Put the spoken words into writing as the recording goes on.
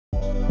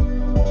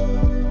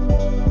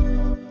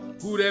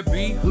Who that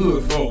be?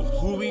 Hood folks.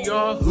 Who we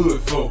are?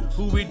 Hood folks.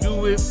 Who we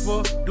do it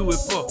for? Do it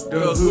for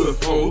the hood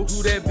folks.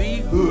 Who that be?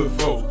 Hood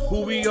folks.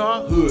 Who we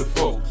are? Hood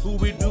folks. Who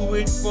we do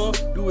it for?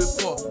 Do it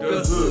for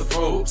the hood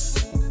folks.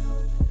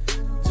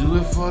 Do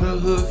it for the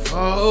hood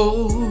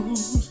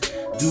folks.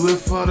 Do it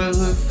for the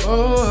hood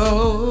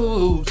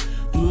folks.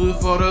 Do it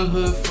for the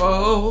hood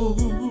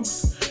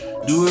folks.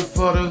 Do it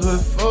for the hood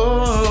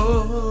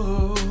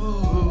folks.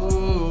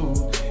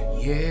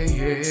 Yeah,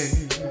 yeah.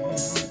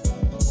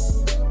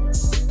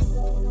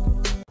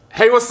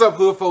 Hey, what's up,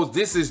 hood folks?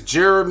 This is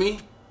Jeremy.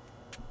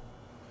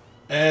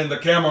 And the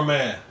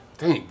cameraman.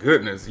 Thank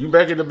goodness. You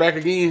back in the back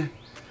again?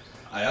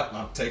 Yep,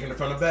 I'm taking it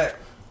from the back.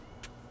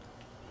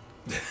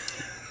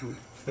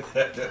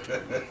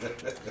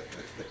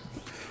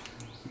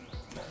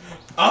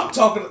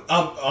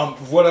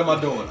 What am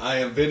I doing? I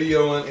am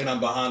videoing and I'm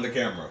behind the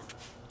camera.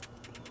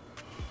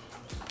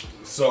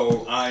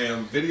 So I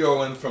am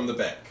videoing from the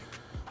back.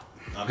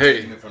 I'm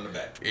taking it from the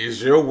back.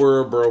 It's your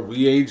world, bro.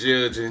 We ain't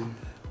judging.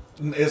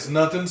 It's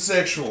nothing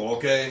sexual,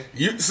 okay?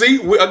 You see,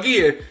 we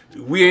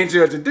ain't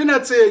judging. Didn't I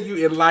tell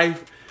you in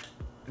life,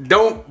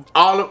 don't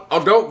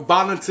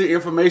volunteer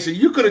information?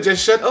 You could have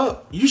just shut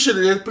up. You should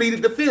have just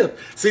pleaded the fifth.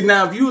 See,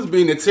 now if you was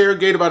being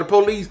interrogated by the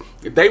police,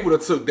 they would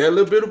have took that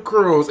little bit of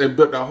crumbs and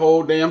built the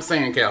whole damn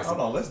sandcastle.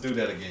 Hold on, let's do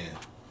that again.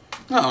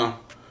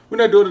 We're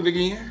not doing it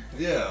again.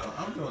 Yeah,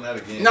 I'm doing that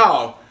again.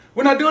 No,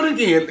 we're not doing it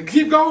again.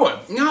 Keep going.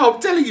 No, I'm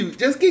telling you,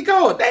 just keep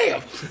going.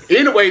 Damn.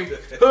 Anyway,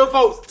 hood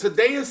folks,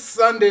 today is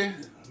Sunday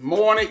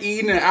morning,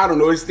 evening. I don't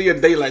know. It's still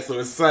daylight, so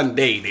it's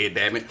Sunday there,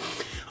 damn it.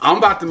 I'm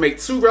about to make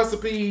 2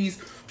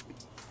 recipes.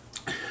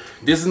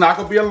 This is not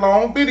going to be a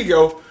long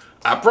video.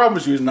 I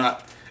promise you it's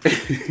not.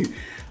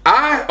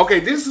 Okay,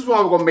 this is what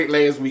I was going to make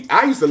last week.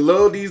 I used to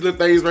love these little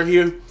things right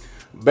here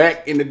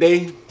back in the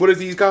day. What is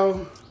these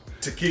called?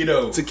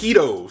 Taquitos.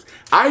 Taquitos.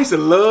 I used to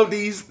love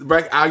these.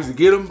 I used to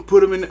get them,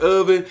 put them in the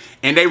oven,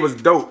 and they was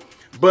dope.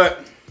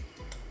 But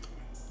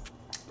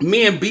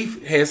me and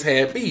beef has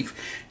had beef.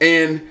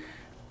 And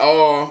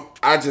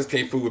I just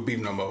can't fool with beef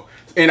no more.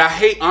 And I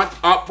hate,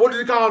 what do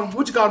you call them?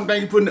 What you call them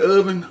things you put in the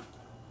oven?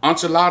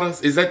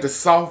 Enchiladas? Is that the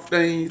soft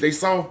thing? They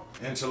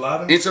soft?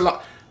 Enchiladas?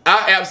 Enchilada.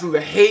 I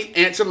absolutely hate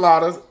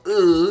enchiladas.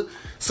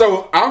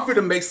 So I'm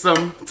finna make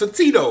some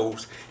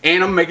Taquitos.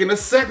 And I'm making a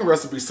second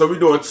recipe. So we're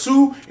doing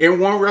 2 in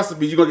 1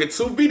 recipe. You're gonna get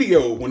 2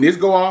 videos. When this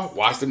go off,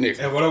 watch the next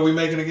one. And what are we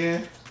making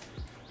again?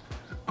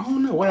 I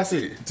don't know what I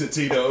said.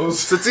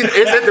 Taquitos. Is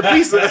that the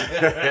pizza?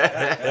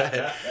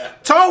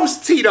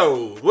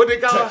 Tostitos. What they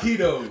call?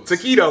 Taquitos.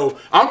 Taquito.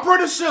 I'm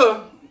pretty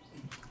sure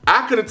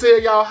I could have tell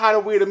y'all how to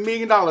win $1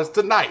 million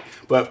tonight,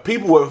 but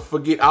people will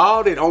forget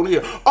all that on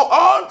here.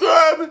 Oh,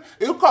 damn it!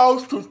 It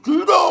calls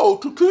Taquito.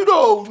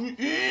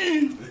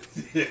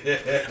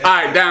 All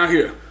right, down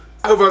here.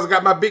 I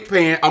got my big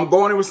pan. I'm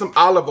going in with some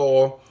olive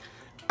oil.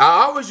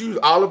 I always use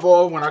olive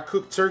oil when I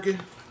cook turkey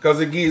because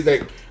it gives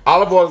that.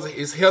 Olive oil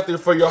is healthy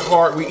for your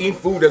heart. We eat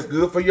food that's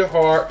good for your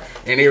heart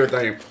and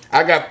everything.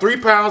 I got 3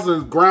 pounds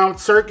of ground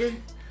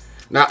turkey.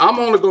 Now I'm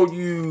only gonna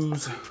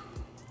use.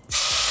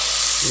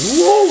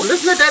 Whoa!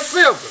 Listen to that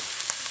silver.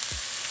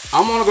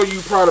 I'm only gonna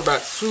use probably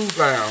about 2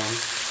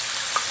 pounds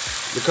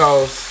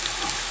because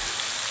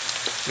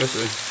let's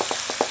see.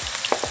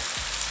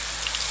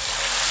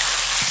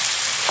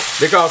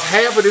 Because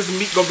half of this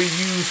meat gonna be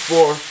used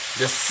for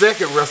the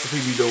second recipe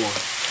we doing.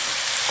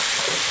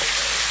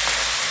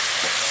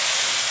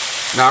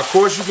 Now, of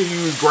course, you can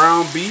use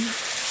ground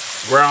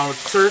beef, ground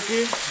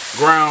turkey,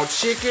 ground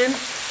chicken,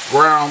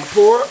 ground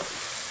pork.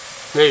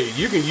 Hey,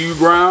 you can use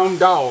ground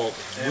dog.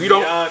 And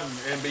beyond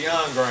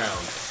ground.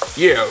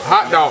 Yeah,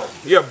 hot dog.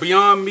 Yeah,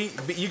 beyond meat.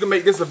 You can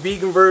make this a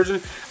vegan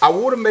version. I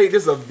would have made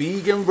this a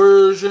vegan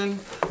version,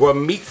 or a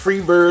meat-free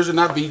version,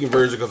 not vegan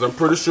version, because I'm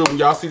pretty sure when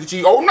y'all see the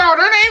cheese, oh no,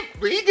 that ain't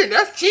vegan,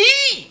 that's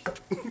cheese.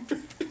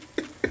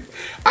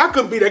 I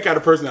couldn't be that kind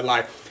of person in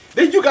life.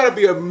 Then you gotta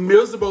be a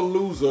miserable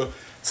loser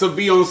to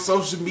be on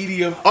social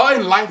media or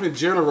in life in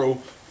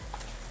general,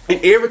 and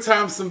every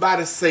time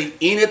somebody say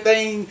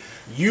anything,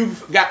 you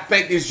got to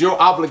think it's your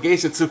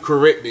obligation to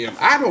correct them.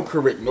 I don't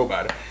correct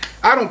nobody.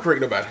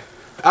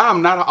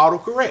 I'm not an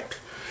autocorrect.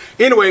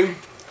 Anyway,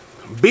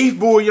 beef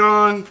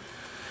bouillon.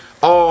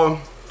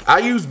 I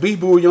use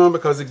beef bouillon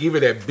because it gives it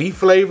that beef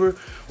flavor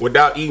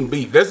without eating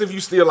beef. That's if you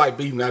still like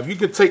beef. Now, if you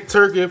can take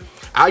turkey,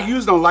 I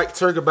usually don't like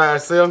turkey by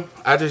itself.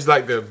 I just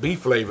like the beef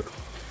flavor.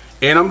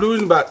 And I'm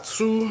using about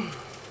 2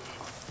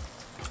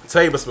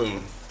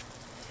 tablespoons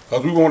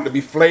because we want it to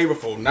be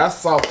flavorful, not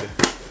salty,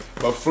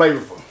 but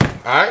flavorful.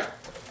 All right,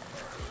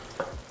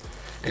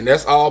 and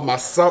that's all my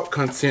salt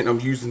content I'm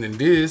using in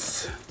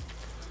this.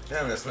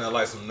 Damn, that smells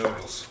like some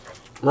noodles.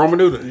 Roman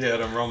noodles. Yeah,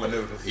 them Roman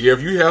noodles. Yeah,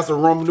 if you have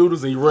some Roman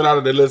noodles and you run out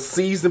of the little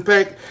seasoning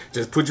pack,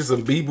 just put you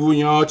some beef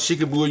bouillon,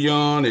 chicken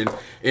bouillon, and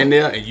in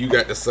there, and you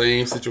got the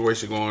same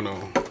situation going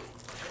on.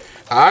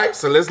 All right,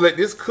 so let's let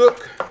this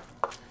cook.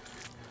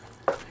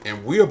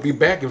 And we'll be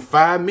back in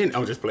 5 minutes.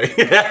 I'm just playing.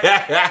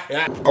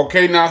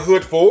 Okay, now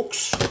hood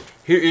folks,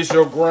 here is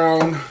your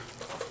ground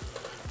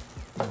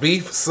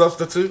beef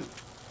substitute.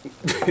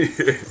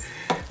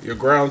 Your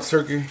ground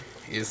turkey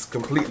is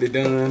completely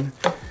done.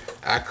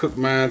 I cooked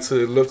mine till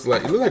it looks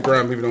like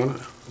ground beef, don't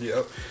it?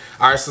 Yep.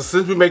 All right, so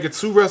since we're making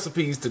 2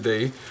 recipes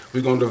today,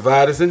 we're gonna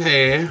divide this in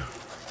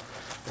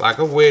half, like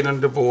a wedding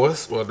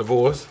divorce. Well,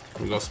 divorce.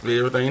 We're gonna split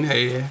everything in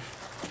half,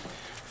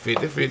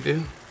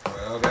 50-50.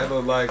 Well, that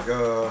look like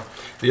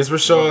this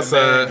was Shaw's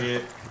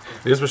side.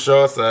 This was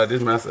Shaw's side.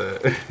 This my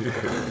side.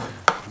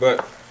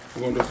 But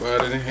we're gonna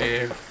divide it in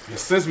half. And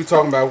since we're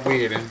talking about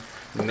wedding,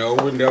 no,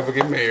 we'll never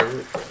get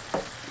married.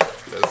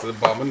 That's an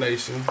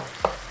abomination.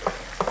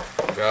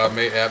 God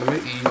made Adam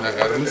and Eve, not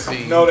Adam and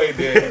Steve. No, they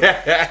did.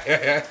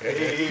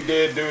 he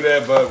did do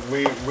that, but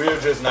we're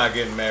just not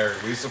getting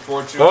married. We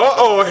support you.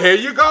 Uh-oh, here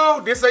you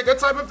go. This ain't that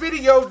type of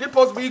video. This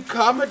supposed to be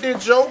comedy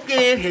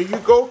joking. Here you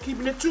go,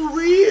 keeping it too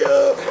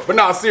real. But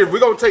no, seriously, we're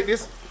gonna take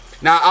this.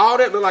 Now, all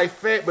that look like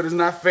fat, but it's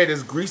not fat.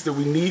 It's grease that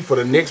we need for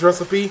the next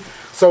recipe.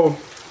 So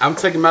I'm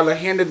taking my little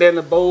handy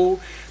dandy bowl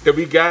that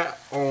we got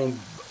on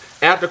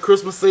after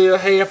Christmas sale,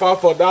 half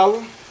off for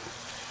 $1.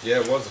 Yeah,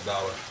 it was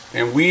 $1.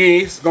 And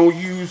we gonna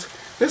use,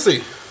 let's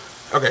see.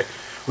 Okay,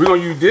 we're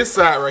gonna use this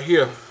side right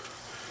here,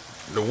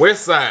 the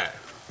west side,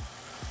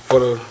 for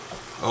the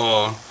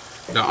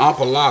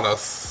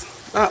empanadas.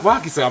 Why I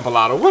can say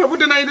empanadas? What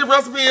the name of the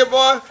recipe is,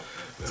 boy?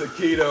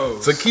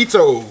 Taquitos.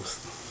 Taquitos.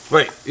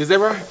 Wait, is that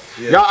right?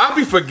 Yeah. Y'all, I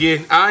be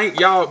forgetting.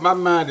 My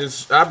mind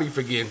is, I be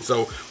forgetting.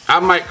 So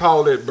I might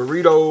call it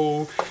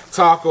burrito,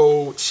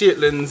 taco,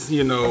 chitlins,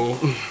 you know.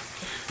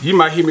 You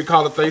might hear me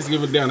call it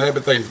Thanksgiving down. Happy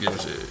Thanksgiving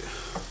shit.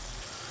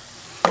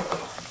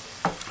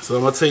 So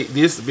I'm gonna take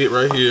this bit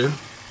right here.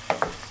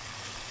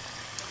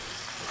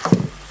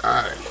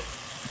 Alright.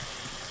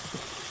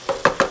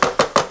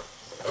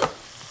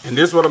 And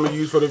this is what I'm gonna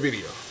use for the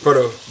video. For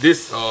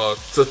this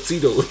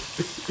Taquitos.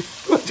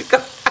 What you call?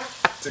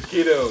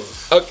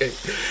 Taquitos. Okay.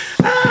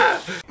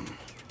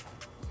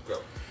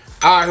 Go.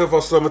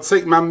 Alright, so I'm gonna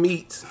take my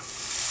meat.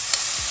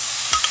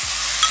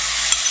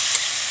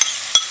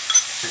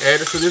 Add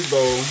it to this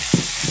bowl.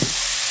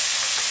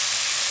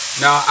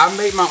 Now I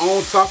make my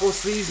own taco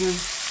seasoning.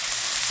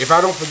 If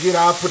I don't forget,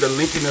 I'll put a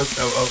link in the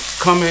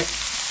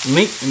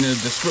link in the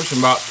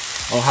description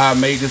box on how I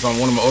made this on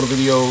one of my other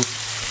videos.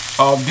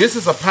 This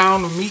is a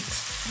pound of meat,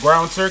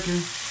 ground turkey,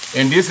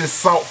 and this is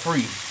salt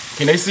free.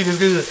 Can they see this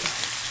good?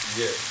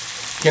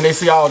 Yes. Can they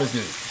see all this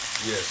good?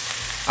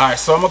 Yes. All right,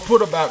 so I'm gonna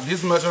put about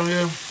this much on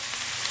here.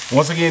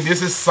 Once again,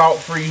 this is salt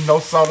free, no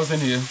salt is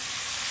in here.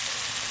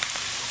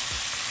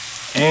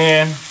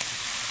 And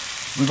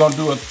we're gonna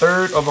do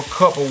 1/3 of a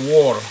cup of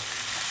water.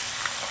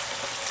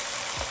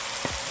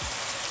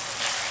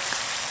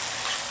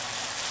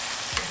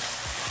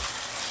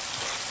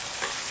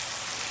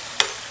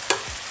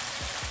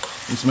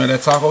 You smell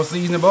that taco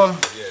seasoning, boy?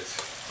 Yes.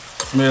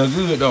 Smell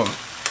good, don't it?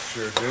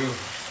 Sure do.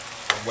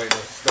 I'm waiting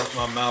to stuff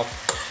my mouth,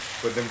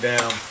 put them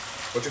down.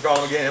 What you call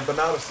them again?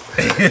 Empanadas?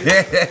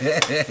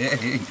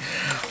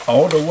 I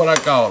don't know what I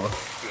call them.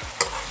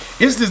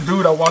 It's this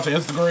dude I watch on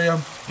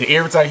Instagram, and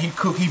every time he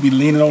cook, he be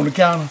leaning on the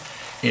counter.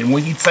 And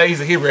when he tastes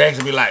it, his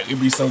reaction be like, it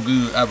be so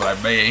good. I be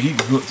like, man, he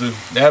can cook too.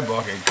 That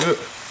boy can cook.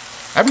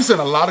 I be seeing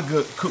a lot of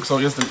good cooks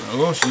on Instagram.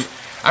 Oh shit.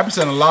 I be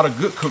seeing a lot of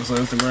good cooks on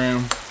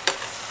Instagram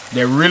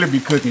that really be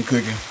cooking.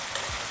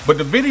 But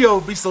the video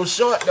be so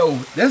short though.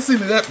 That's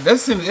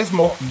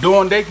more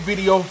doing that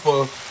video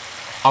for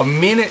a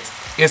minute.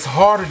 It's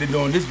harder than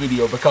doing this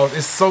video because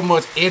it's so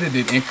much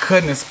editing and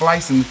cutting and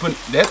splicing and putting,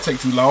 that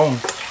takes too long.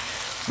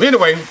 But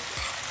anyway,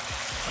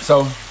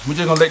 so we're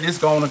just gonna let this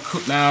go on and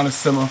cook down and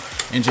simmer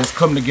and just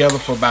come together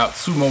for about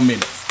 2 more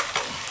minutes.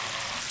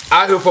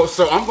 Alright, here folks,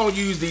 so I'm gonna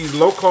use these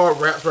low carb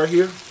wraps right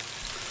here.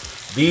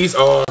 These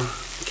are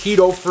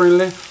keto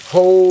friendly,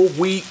 whole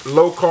wheat,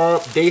 low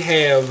carb. They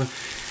have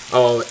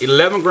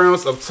 11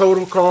 grams of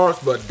total carbs,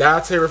 but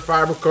dietary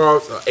fiber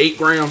carbs are 8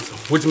 grams,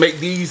 which make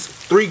these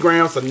 3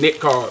 grams of net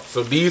carbs.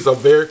 So these are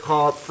very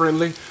carb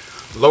friendly,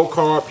 low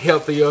carb,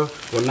 healthier,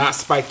 will not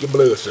spike your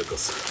blood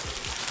sugars.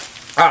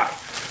 Alright,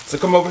 so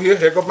come over here,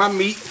 here goes my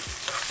meat.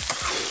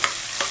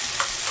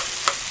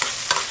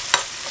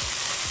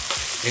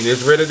 And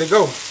it's ready to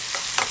go.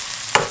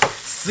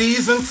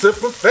 Seasoned to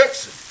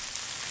perfection.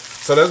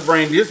 So let's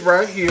bring this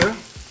right here.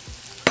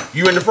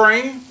 You in the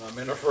frame? I'm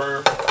in the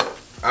frame.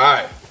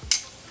 Alright.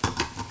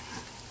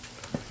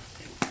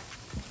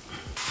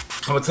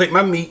 I'm gonna take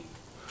my meat,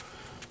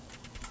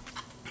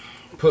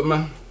 put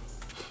my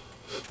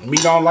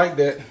meat on like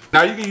that.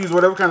 Now you can use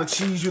whatever kind of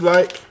cheese you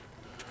like.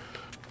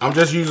 I'm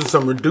just using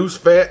some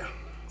reduced fat,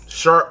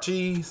 sharp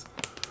cheese.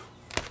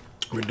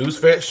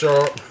 Reduced fat,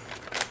 sharp.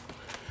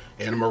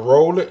 And I'm gonna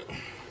roll it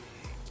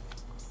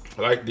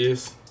like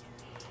this,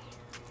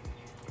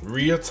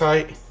 real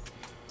tight,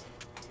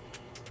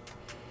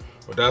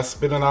 without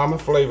spilling all my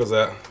flavors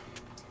out.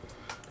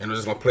 And I'm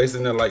just gonna place it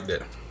in there like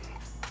that.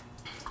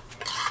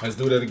 Let's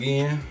do that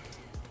again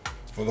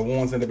for the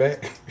ones in the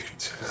back.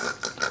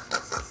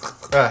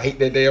 I hate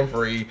that damn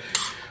phrase.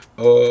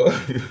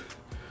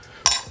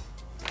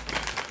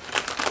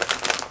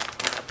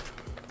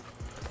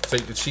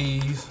 Take the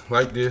cheese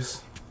like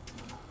this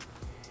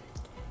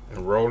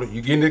and roll it.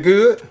 You getting it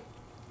good?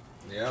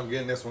 Yeah, I'm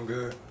getting this one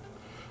good.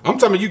 I'm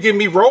telling you, get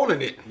me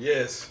rolling it.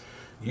 Yes.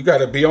 You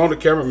gotta be on the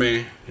camera,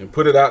 man, and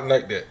put it out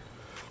like that.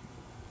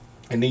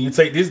 And then you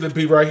take this little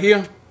piece right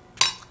here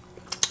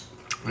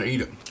and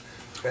eat it.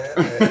 All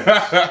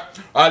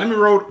right, let me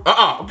roll.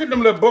 Get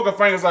them little booger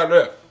fingers like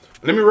that.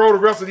 Let me roll the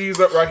rest of these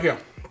up right here.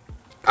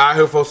 All right,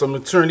 here, folks, I'm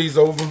gonna turn these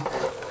over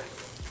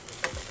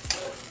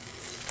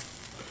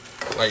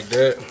like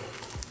that.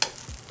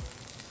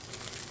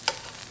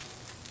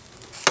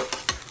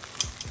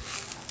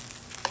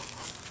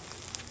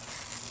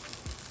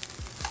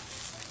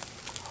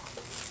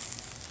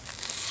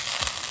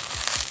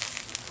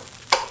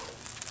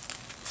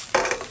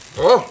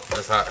 Oh,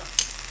 that's hot.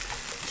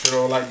 Shit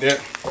all like that.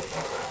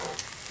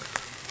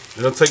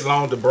 It don't take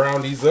long to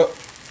brown these up.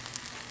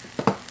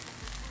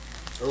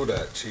 Oh,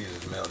 that cheese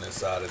is melting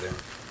inside of them.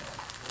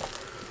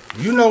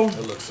 You know,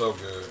 it looks so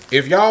good.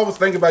 If y'all was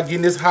thinking about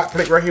getting this hot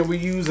plate right here we're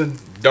using,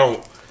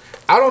 don't.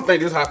 I don't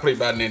think this hot plate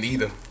better than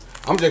either.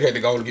 I'm just had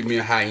to go and get me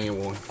a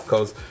high-end one.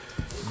 Because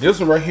this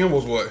one right here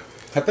was what?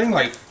 I think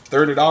like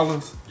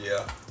 $30.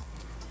 Yeah.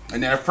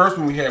 And then the first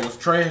one we had was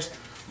trash.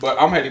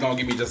 But I'm had to go and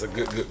get me just a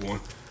good one.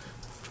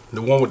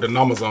 The one with the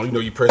numbers on, you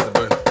know, you press the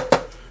button.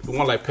 The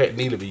one like Pat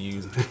Neely be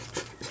using.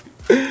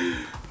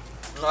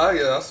 Oh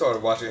yeah, I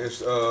started watching his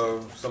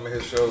some of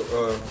his show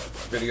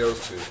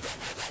videos too.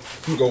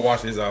 You can go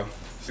watch this out.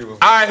 See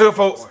what's all right, here,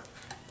 folks.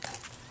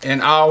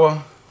 And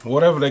our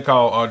whatever they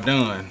call are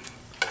done.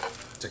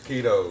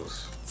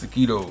 Taquitos.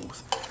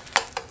 Taquitos.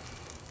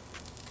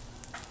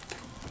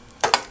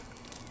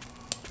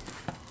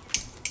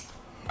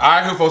 All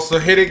right, here, folks. So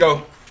here they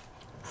go.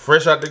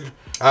 Fresh out the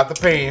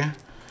pan.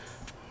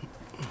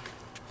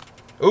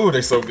 Ooh,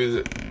 they so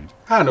good.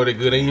 I know they're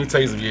good. I ain't even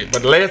taste them yet.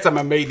 But the last time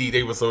I made these,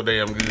 they were so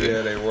damn good.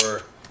 Yeah, they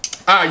were.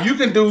 You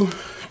can do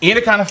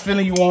any kind of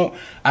filling you want.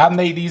 I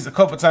made these a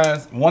couple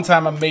times. One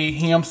time I made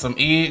him some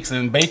eggs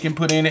and bacon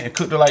put in it and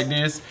cooked it like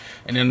this.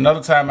 And then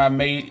another time I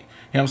made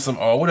him some,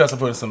 what else I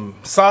put in? Some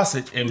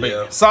sausage and bacon.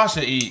 Yeah.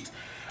 Sausage eggs.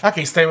 I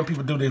can't stand when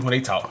people do this when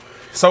they talk.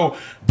 So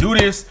do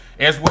this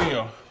as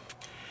well.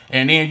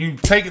 And then you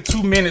take it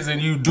 2 minutes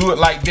and you do it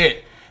like that.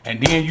 And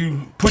then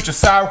you put your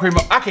sour cream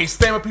up. I can't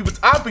stand when people,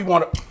 I be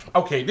want to,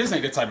 okay, this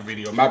ain't that type of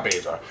video. My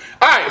bad, y'all. All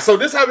right, so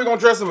this is how we're going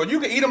to dress them up. You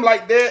can eat them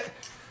like that.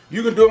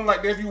 You can do them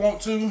like that if you want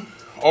to.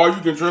 Or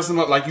you can dress them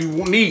up like you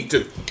need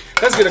to.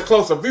 Let's get a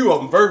closer view of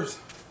them first.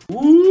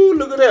 Ooh,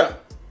 look at that.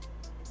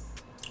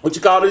 What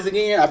you call this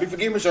again? I be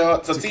forgiving me, y'all.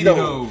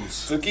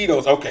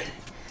 Taquitos. Okay.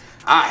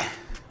 All right.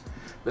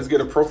 Let's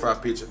get a profile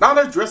picture. Now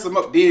let's dress them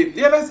up. Then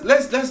yeah,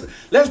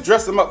 let's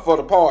dress them up for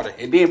the party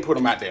and then put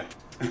them out there.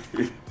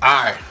 All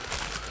right.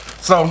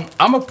 So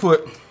I'm gonna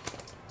put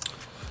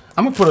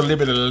a little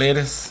bit of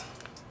lettuce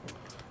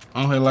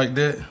on here like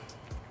that.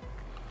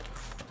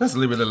 Just a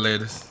little bit of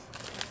lettuce.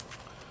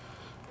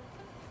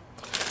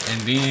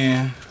 And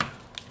then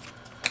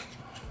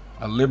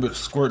a little bit of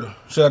squirt.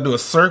 Should I do a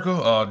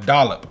circle or a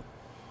dollop?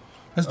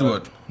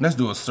 Let's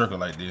do a circle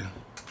like this.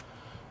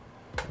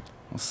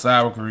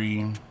 Sour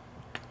cream.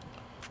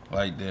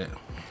 Like that.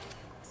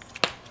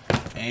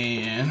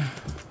 And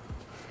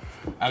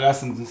I got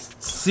some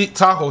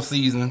taco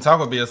seasoning,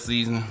 Taco Bell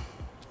seasoning.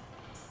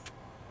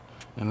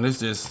 And let's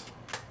just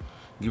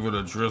give it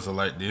a drizzle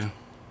like this.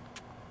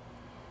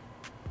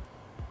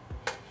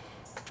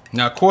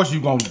 Now, of course,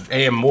 you're going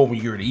to add more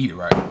when you're to eat it,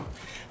 right?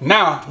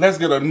 Now, let's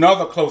get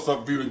another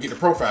close-up view and get the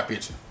profile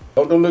picture.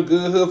 Don't look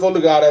good, hood,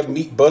 look at all that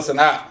meat busting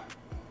out.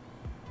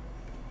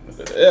 Look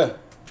at that.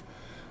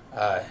 All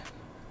right.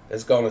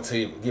 Let's go and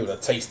give it a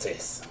taste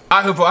test.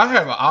 I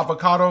have an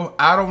avocado.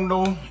 I don't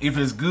know if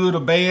it's good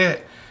or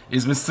bad.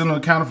 It's been sitting on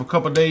the counter for a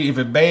couple of days. If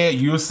it's bad,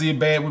 you'll see it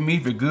bad with me.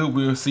 If it's good,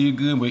 we'll see it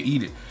good, we'll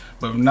eat it.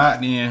 But if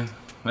not, then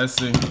let's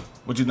see.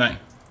 What you think?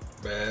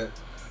 Bad.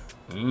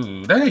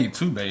 Ooh, that ain't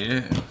too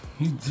bad.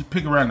 You just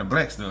pick around the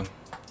black stuff.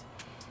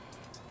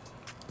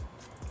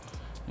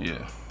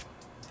 Yeah.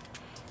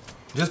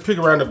 Just pick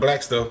around the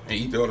black stuff and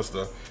eat the other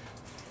stuff.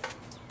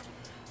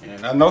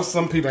 And I know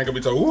some people ain't gonna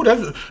be talking, ooh,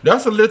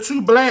 that's a little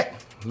too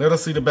black. Let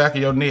us see the back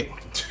of your neck.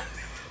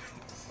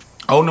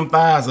 On them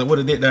thighs, or what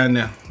is that down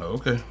there? Oh,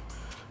 okay.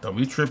 Don't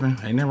be tripping.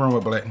 Ain't nothing wrong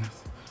with blackness.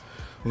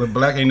 Little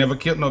black ain't never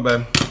killed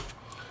nobody.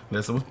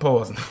 Unless it was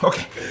poison.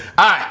 Okay.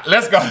 Alright,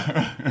 let's go.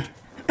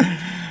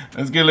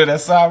 Let's get a little of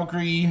that sour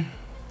cream.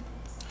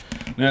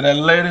 A little of that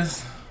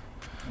lettuce.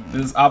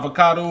 This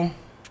avocado.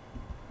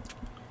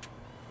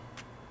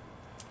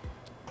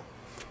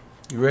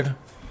 You ready?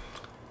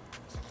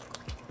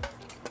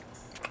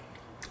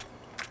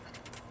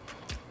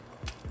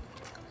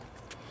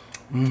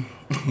 Look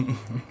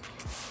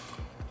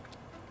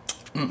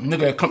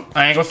at that.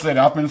 I ain't gonna say that.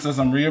 I'm gonna say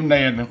some real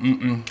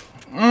nasty.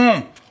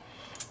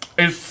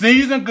 It's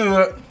seasoned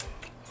good.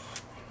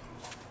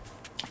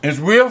 It's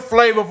real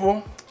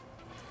flavorful.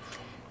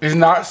 It's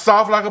not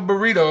soft like a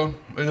burrito.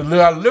 There's a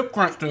little lip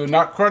crunch to it,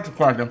 not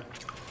crunchy.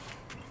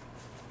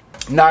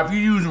 Now, if you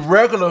use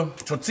regular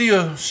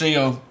tortilla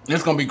shells,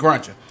 it's gonna be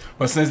crunchy.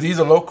 But since these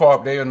are low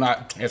carb, they are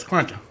not as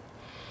crunchy.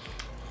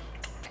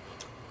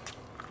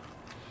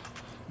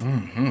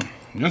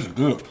 This is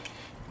good.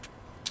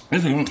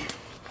 This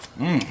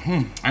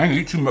I ain't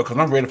eat too much because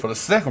I'm ready for the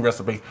second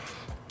recipe.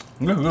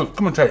 Look,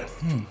 come on, try it.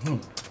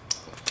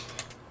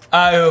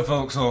 Alright,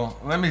 folks, so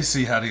let me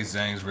see how these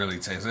things really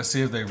taste. Let's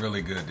see if they're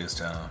really good this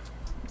time.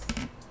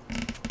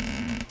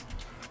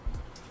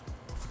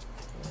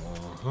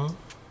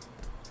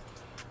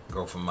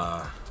 Go for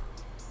my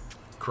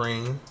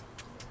cream.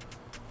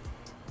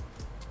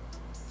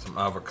 Some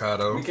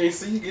avocado. We can't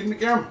see you getting the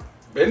camera.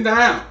 Bend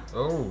down.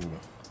 Oh.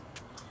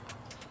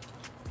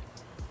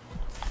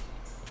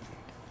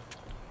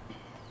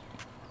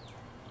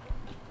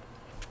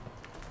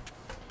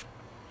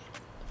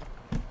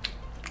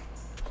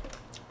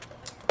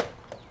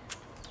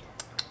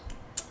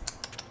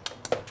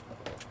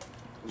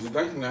 What you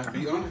think now?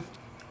 Be honest.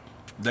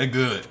 They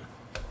good.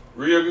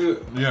 Real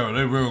good. Yeah,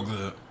 they real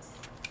good.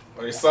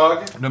 Are they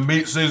soggy? The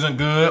meat seasoned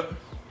good.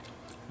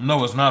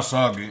 No, it's not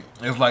soggy.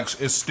 It's like,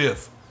 it's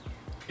stiff.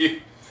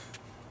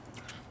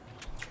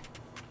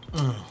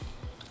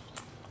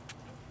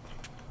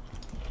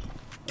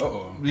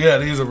 Uh-oh. Yeah,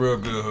 these are real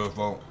good, hood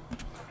folk.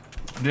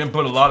 Didn't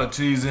put a lot of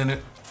cheese in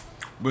it,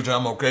 which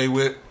I'm okay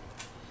with.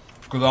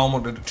 Because I don't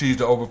want the cheese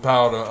to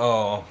overpower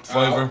the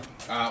flavor.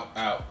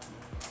 Out.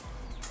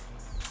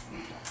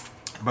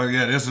 But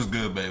yeah, this is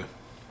good, baby.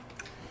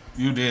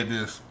 You did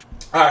this.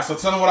 Alright, so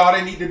tell them what all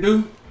they need to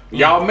do.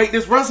 Y'all make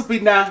this recipe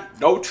now.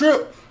 Don't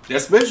trip.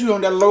 Especially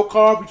on that low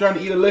carb, you're trying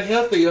to eat a little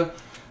healthier.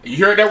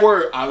 You heard that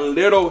word, a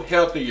little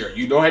healthier.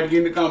 You don't have to get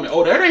in the comment,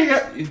 oh, that ain't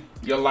healthy.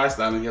 Your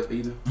lifestyle ain't healthy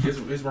either.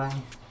 It's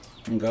wrong.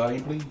 And God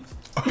ain't pleased.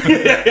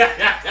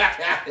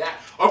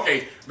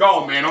 Okay,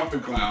 go on, man. I'm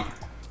through clown.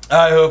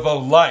 Alright, hood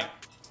folks, like,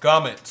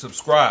 comment,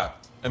 subscribe,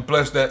 and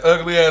press that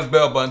ugly ass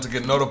bell button to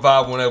get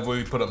notified whenever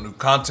we put up new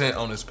content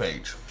on this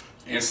page.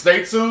 And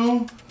stay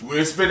tuned.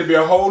 There's going to be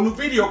a whole new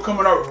video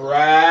coming up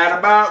right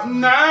about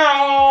now.